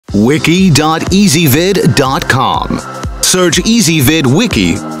Wiki.ezvid.com. Search EasyVid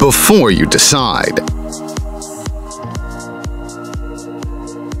Wiki before you decide.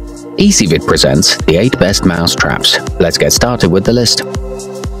 EasyVid presents the 8 best mouse traps. Let's get started with the list.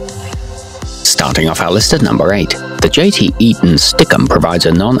 Starting off our list at number 8. The JT Eaton Stick-Em provides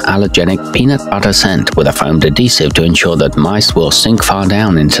a non-allergenic peanut butter scent with a foamed adhesive to ensure that mice will sink far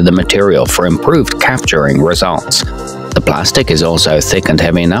down into the material for improved capturing results. The plastic is also thick and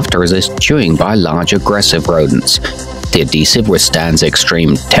heavy enough to resist chewing by large aggressive rodents. The adhesive withstands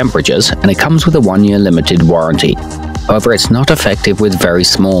extreme temperatures and it comes with a 1-year limited warranty. However, it's not effective with very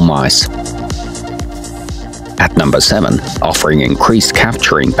small mice. At number 7, offering increased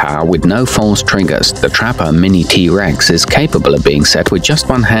capturing power with no false triggers, the Trapper Mini T-Rex is capable of being set with just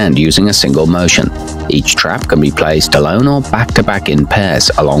one hand using a single motion. Each trap can be placed alone or back-to-back in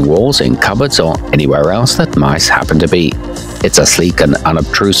pairs, along walls, in cupboards, or anywhere else that mice happen to be. It's a sleek and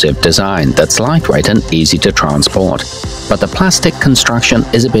unobtrusive design that's lightweight and easy to transport, but the plastic construction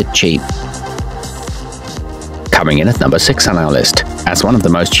is a bit cheap. Coming in at number 6 on our list. As one of the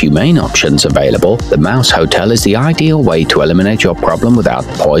most humane options available, the Mouse Hotel is the ideal way to eliminate your problem without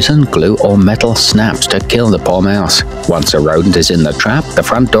poison, glue, or metal snaps to kill the poor mouse. Once a rodent is in the trap, the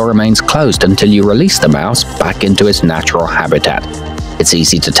front door remains closed until you release the mouse back into its natural habitat. It's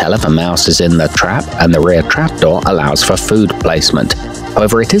easy to tell if a mouse is in the trap, and the rear trapdoor allows for food placement.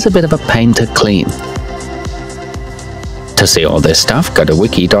 However, it is a bit of a pain to clean. To see all this stuff, go to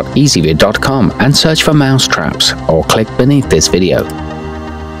wiki.ezvid.com and search for mouse traps, or click beneath this video.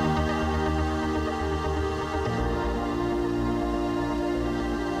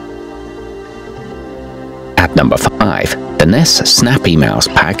 At number 5, the Kness Snappy Mouse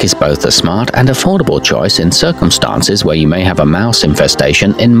Pack is both a smart and affordable choice in circumstances where you may have a mouse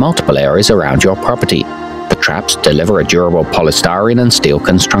infestation in multiple areas around your property. The traps deliver a durable polystyrene and steel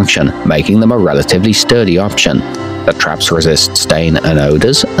construction, making them a relatively sturdy option. The traps resist stain and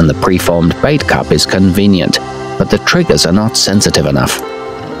odors, and the preformed bait cup is convenient, but the triggers are not sensitive enough.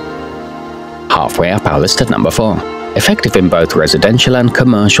 Halfway up our list at number 4. Effective in both residential and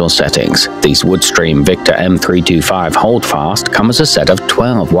commercial settings, these Woodstream Victor M325 Holdfast come as a set of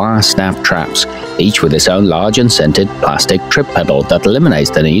 12 wire snap traps, each with its own large and scented plastic trip pedal that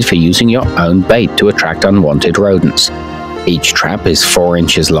eliminates the need for using your own bait to attract unwanted rodents. Each trap is 4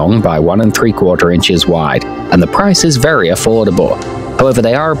 inches long by 1 3/4 inches wide, and the price is very affordable. However,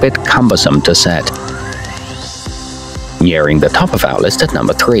 they are a bit cumbersome to set. Nearing the top of our list at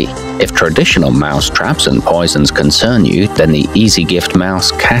number 3. If traditional mouse traps and poisons concern you, then the Easy Gift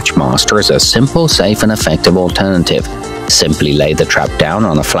Mouse Catchmaster is a simple, safe, and effective alternative. Simply lay the trap down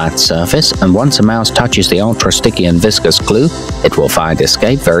on a flat surface, and once a mouse touches the ultra-sticky and viscous glue, it will find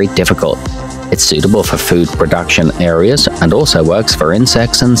escape very difficult. It's suitable for food production areas and also works for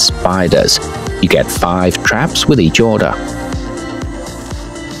insects and spiders. You get 5 traps with each order.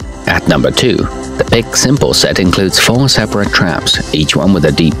 At number 2, the PIC Simple Set includes 4 separate traps, each one with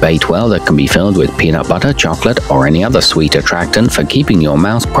a deep bait well that can be filled with peanut butter, chocolate, or any other sweet attractant for keeping your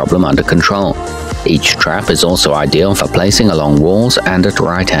mouse problem under control. Each trap is also ideal for placing along walls and at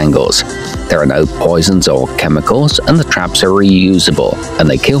right angles. There are no poisons or chemicals, and the traps are reusable, and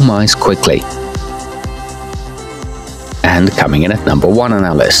they kill mice quickly. And coming in at number 1 on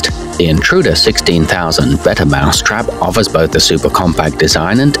our list, the Intruder 16000 Better Mouse Trap offers both a super compact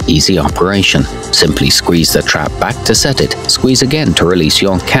design and easy operation. Simply squeeze the trap back to set it, squeeze again to release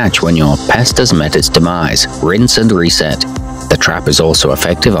your catch when your pest has met its demise, rinse and reset. The trap is also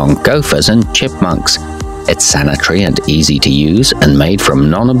effective on gophers and chipmunks. It's sanitary and easy to use and made from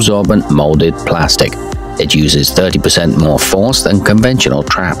non-absorbent molded plastic. It uses 30% more force than conventional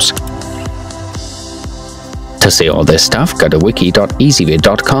traps. To see all this stuff, go to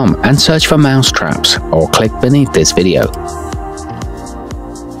wiki.ezvid.com and search for mouse traps, or click beneath this video.